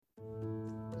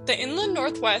The Inland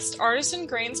Northwest Artisan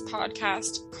Grains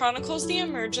podcast chronicles the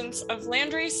emergence of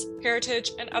landrace,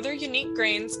 heritage, and other unique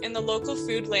grains in the local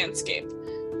food landscape.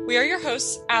 We are your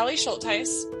hosts, Allie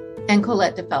Schultheis and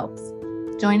Colette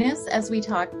DePhelps. Join us as we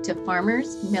talk to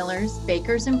farmers, millers,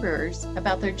 bakers, and brewers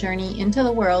about their journey into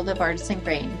the world of artisan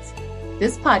grains.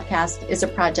 This podcast is a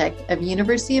project of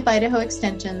University of Idaho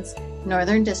Extension's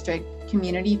Northern District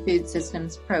Community Food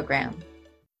Systems program.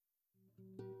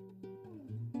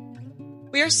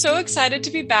 We are so excited to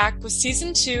be back with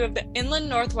Season 2 of the Inland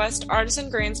Northwest Artisan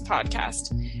Grains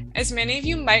podcast. As many of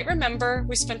you might remember,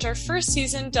 we spent our first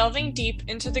season delving deep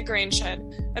into the Grain Shed,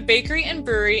 a bakery and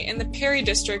brewery in the Perry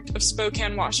district of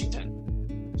Spokane, Washington.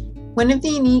 One of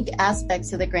the unique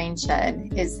aspects of the Grain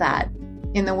Shed is that,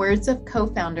 in the words of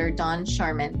co-founder Don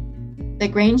Sharman, the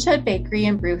Grain Shed Bakery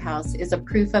and Brewhouse is a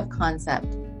proof of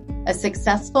concept, a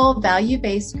successful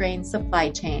value-based grain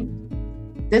supply chain.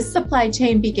 This supply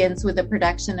chain begins with the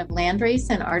production of landrace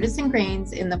and artisan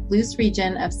grains in the Palouse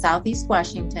region of Southeast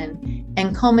Washington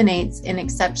and culminates in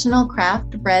exceptional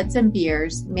craft breads and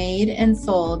beers made and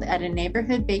sold at a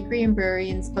neighborhood bakery and brewery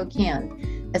in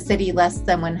Spokane, a city less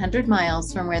than 100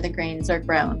 miles from where the grains are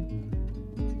grown.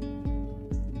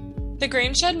 The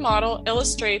Grain Shed model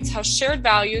illustrates how shared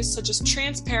values such as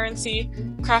transparency,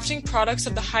 crafting products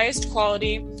of the highest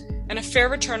quality, and a fair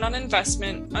return on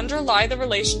investment underlie the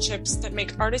relationships that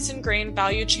make artisan grain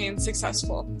value chains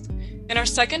successful. In our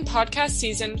second podcast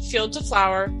season, Field to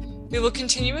Flower, we will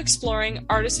continue exploring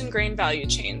artisan grain value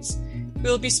chains. We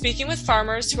will be speaking with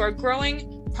farmers who are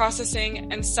growing, processing,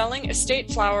 and selling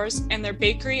estate flowers and their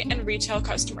bakery and retail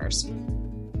customers.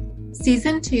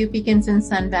 Season 2 begins in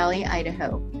Sun Valley,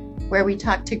 Idaho, where we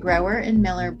talk to grower and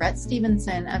miller Brett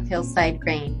Stevenson of Hillside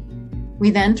Grain. We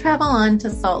then travel on to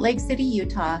Salt Lake City,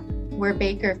 Utah, where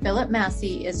baker Philip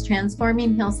Massey is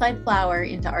transforming Hillside flour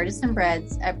into artisan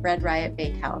breads at Bread Riot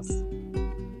Bakehouse.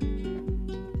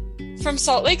 From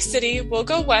Salt Lake City, we'll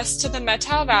go west to the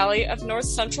Methow Valley of north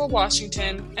central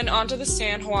Washington and onto the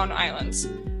San Juan Islands.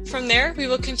 From there, we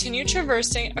will continue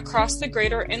traversing across the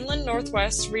greater Inland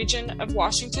Northwest region of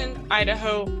Washington,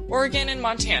 Idaho, Oregon, and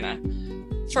Montana.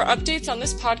 For updates on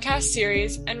this podcast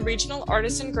series and regional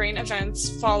artisan grain events,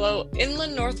 follow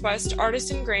Inland Northwest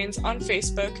Artisan Grains on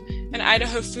Facebook and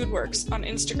Idaho Foodworks on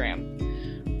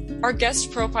Instagram. Our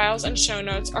guest profiles and show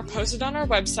notes are posted on our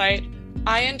website,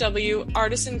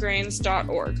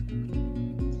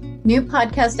 inwartisangrains.org. New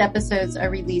podcast episodes are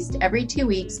released every 2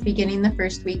 weeks, beginning the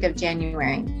first week of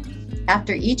January.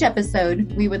 After each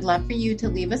episode, we would love for you to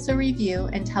leave us a review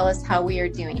and tell us how we are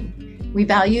doing. We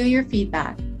value your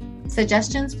feedback.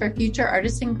 Suggestions for future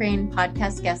Artisan Grain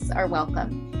podcast guests are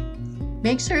welcome.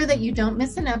 Make sure that you don't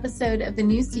miss an episode of the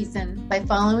new season by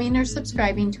following or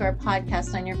subscribing to our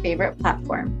podcast on your favorite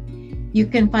platform. You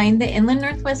can find the Inland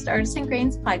Northwest Artisan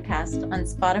Grains podcast on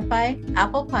Spotify,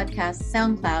 Apple Podcasts,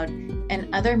 SoundCloud, and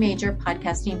other major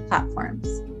podcasting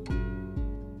platforms.